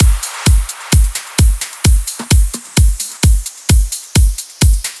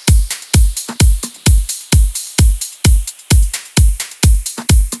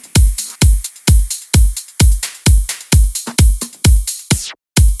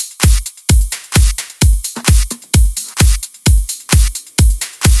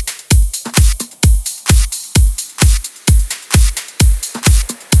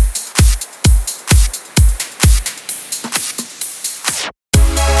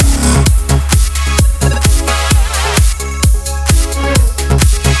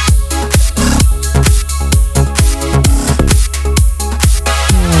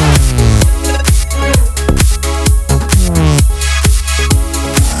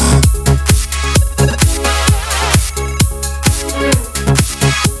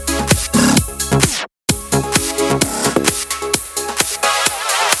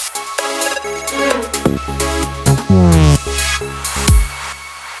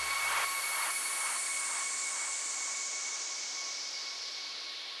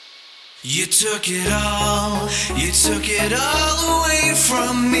You took it all away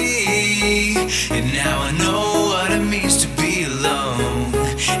from me. And now I know what it means to be alone.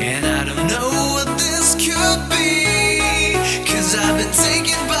 And I don't know what this could be, 'cause I've been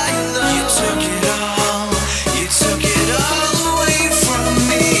taken by your love. You took it all away from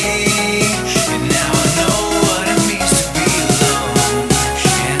me. And now I know what it means to be alone.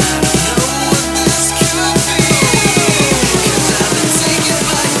 And I don't know what this could be, 'cause I've been taken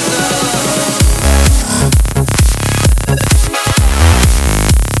by your love.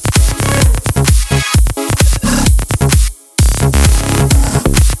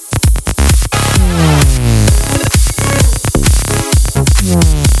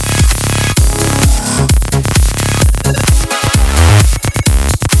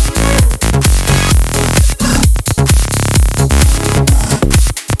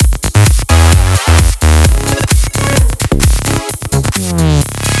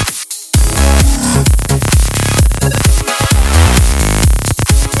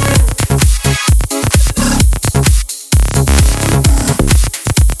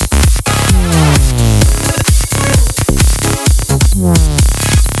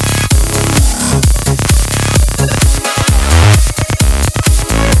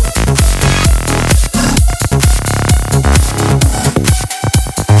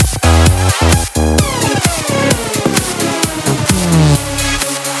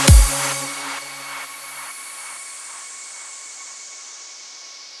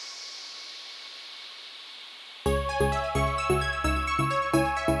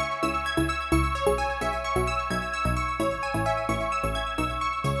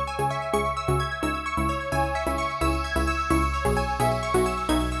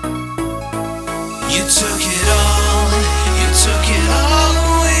 You took it all, you took it